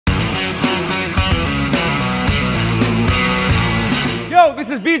This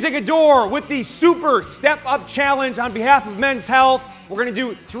is BJ Gador with the Super Step Up Challenge on behalf of Men's Health. We're gonna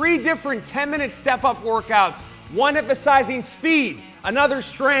do 3 different 10-minute step up workouts, one emphasizing speed, another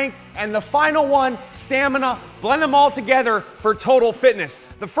strength, and the final one, stamina. Blend them all together for total fitness.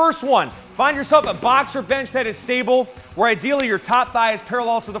 The first one, find yourself a box or bench that is stable, where ideally your top thigh is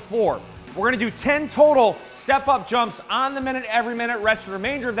parallel to the floor. We're gonna do 10 total step up jumps on the minute, every minute, rest the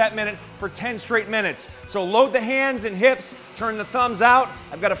remainder of that minute for 10 straight minutes. So load the hands and hips, turn the thumbs out.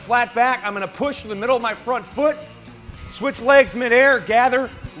 I've got a flat back. I'm gonna push to the middle of my front foot, switch legs midair, gather,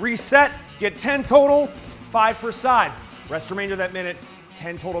 reset, get 10 total, 5 per side. Rest the remainder of that minute,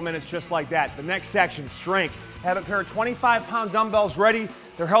 10 total minutes just like that. The next section, strength. Have a pair of 25-pound dumbbells ready.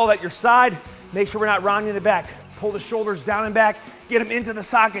 They're held at your side. Make sure we're not rounding the back. Pull the shoulders down and back, get them into the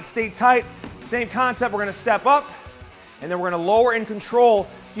socket, stay tight. Same concept, we're gonna step up, and then we're gonna lower in control,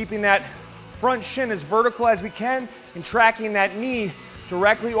 keeping that front shin as vertical as we can, and tracking that knee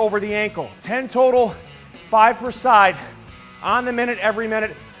directly over the ankle. 10 total, 5 per side, on the minute, every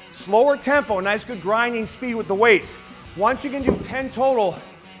minute. Slower tempo, nice good grinding speed with the weights. Once you can do 10 total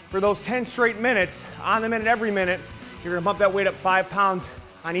for those 10 straight minutes, on the minute, every minute, you're gonna bump that weight up 5 pounds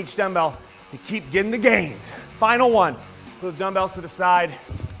on each dumbbell to keep getting the gains. Final one, put the dumbbells to the side.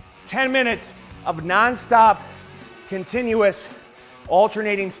 10 minutes of non-stop, continuous,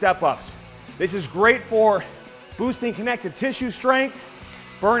 alternating step-ups. This is great for boosting connective tissue strength,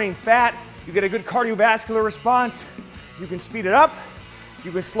 burning fat. You get a good cardiovascular response. You can speed it up.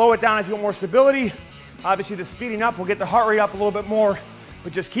 You can slow it down if you want more stability. Obviously, the speeding up will get the heart rate up a little bit more,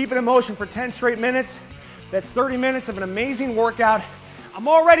 but just keep it in motion for 10 straight minutes. That's 30 minutes of an amazing workout. I'm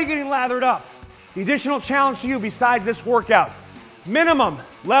already getting lathered up. The additional challenge to you besides this workout, minimum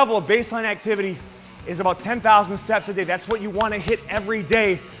level of baseline activity is about 10,000 steps a day. That's what you want to hit every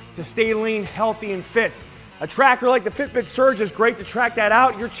day to stay lean, healthy, and fit. A tracker like the Fitbit Surge is great to track that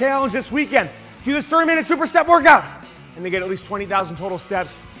out. Your challenge this weekend, do this 30-minute super step workout and then get at least 20,000 total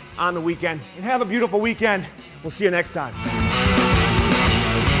steps on the weekend. And have a beautiful weekend. We'll see you next time.